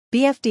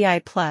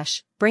BFDI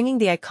Plush, bringing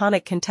the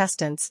iconic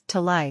contestants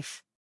to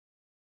life.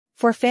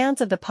 For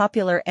fans of the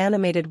popular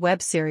animated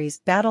web series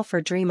Battle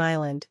for Dream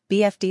Island,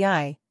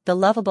 BFDI, the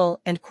lovable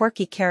and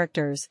quirky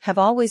characters have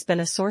always been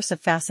a source of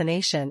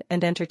fascination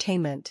and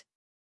entertainment.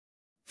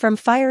 From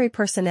fiery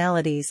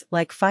personalities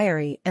like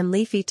Fiery and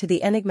Leafy to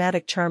the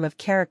enigmatic charm of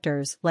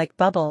characters like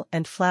Bubble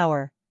and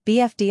Flower,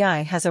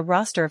 BFDI has a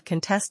roster of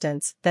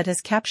contestants that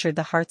has captured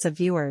the hearts of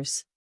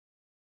viewers.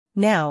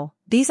 Now,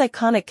 these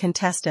iconic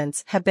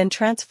contestants have been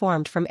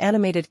transformed from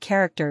animated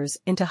characters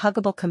into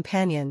huggable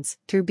companions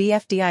through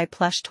BFDI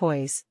plush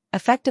toys,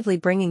 effectively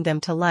bringing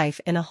them to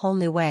life in a whole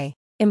new way,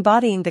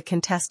 embodying the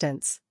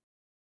contestants.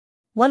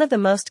 One of the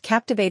most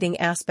captivating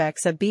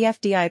aspects of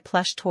BFDI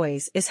plush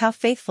toys is how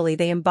faithfully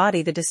they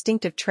embody the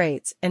distinctive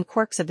traits and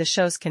quirks of the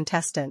show's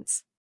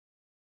contestants.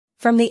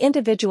 From the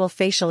individual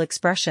facial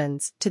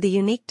expressions to the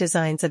unique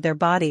designs of their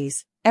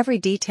bodies, every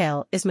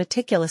detail is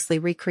meticulously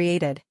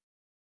recreated.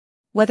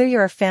 Whether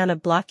you're a fan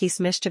of Blocky's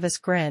mischievous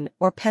grin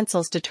or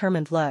Pencil's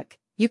determined look,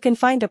 you can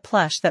find a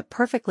plush that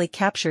perfectly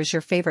captures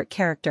your favorite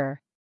character.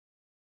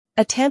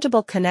 A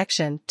tangible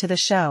connection to the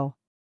show.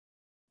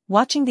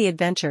 Watching the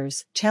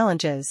adventures,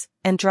 challenges,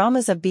 and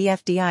dramas of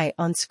BFDI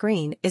on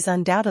screen is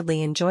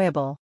undoubtedly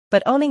enjoyable,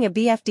 but owning a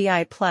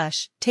BFDI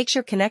plush takes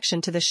your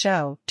connection to the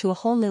show to a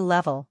whole new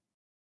level.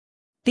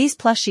 These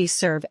plushies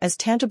serve as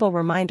tangible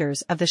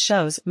reminders of the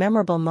show's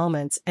memorable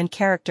moments and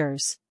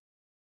characters.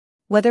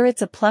 Whether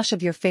it's a plush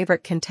of your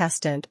favorite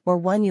contestant or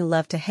one you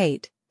love to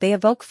hate, they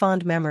evoke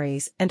fond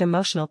memories and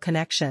emotional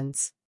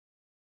connections.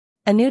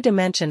 A new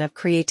dimension of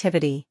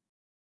creativity.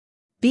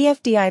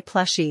 BFDI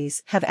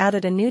plushies have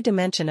added a new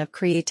dimension of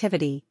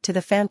creativity to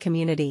the fan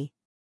community.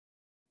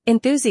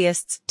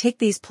 Enthusiasts take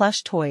these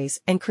plush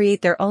toys and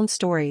create their own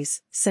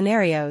stories,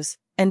 scenarios,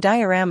 and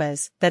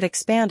dioramas that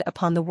expand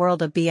upon the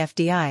world of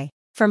BFDI.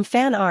 From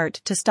fan art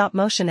to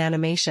stop-motion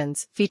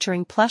animations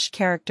featuring plush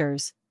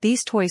characters,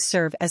 these toys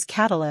serve as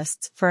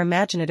catalysts for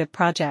imaginative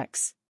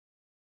projects.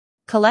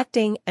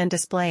 Collecting and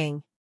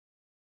displaying.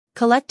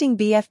 Collecting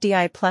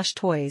BFDI plush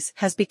toys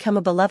has become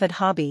a beloved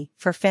hobby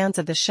for fans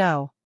of the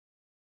show.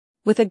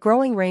 With a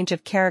growing range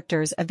of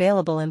characters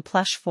available in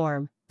plush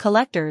form,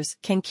 collectors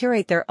can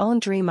curate their own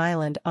dream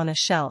island on a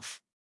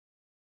shelf.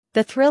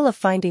 The thrill of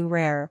finding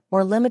rare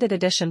or limited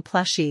edition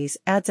plushies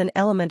adds an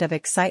element of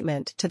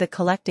excitement to the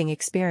collecting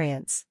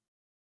experience.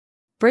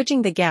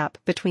 Bridging the gap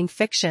between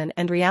fiction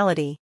and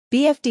reality,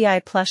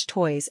 BFDI plush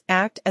toys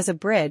act as a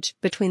bridge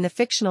between the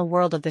fictional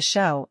world of the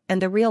show and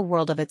the real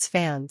world of its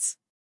fans.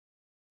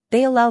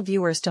 They allow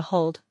viewers to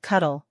hold,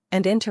 cuddle,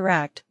 and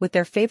interact with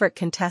their favorite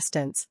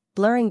contestants,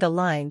 blurring the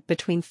line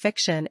between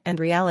fiction and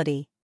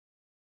reality.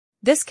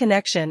 This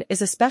connection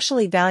is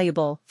especially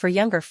valuable for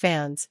younger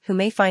fans who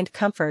may find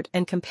comfort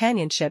and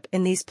companionship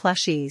in these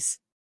plushies.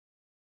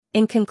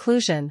 In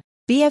conclusion,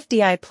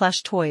 BFDI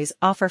plush toys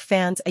offer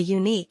fans a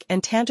unique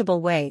and tangible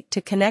way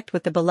to connect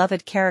with the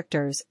beloved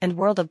characters and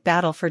world of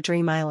Battle for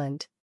Dream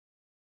Island.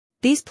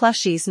 These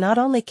plushies not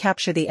only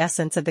capture the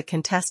essence of the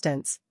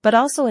contestants, but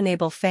also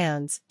enable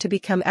fans to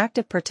become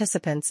active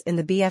participants in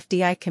the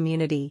BFDI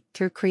community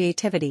through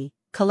creativity,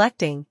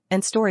 collecting,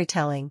 and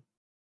storytelling.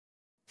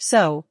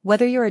 So,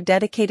 whether you're a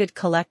dedicated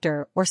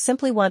collector or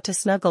simply want to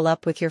snuggle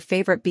up with your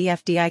favorite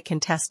BFDI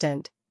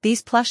contestant,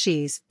 these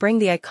plushies bring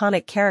the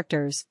iconic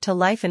characters to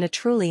life in a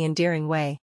truly endearing way.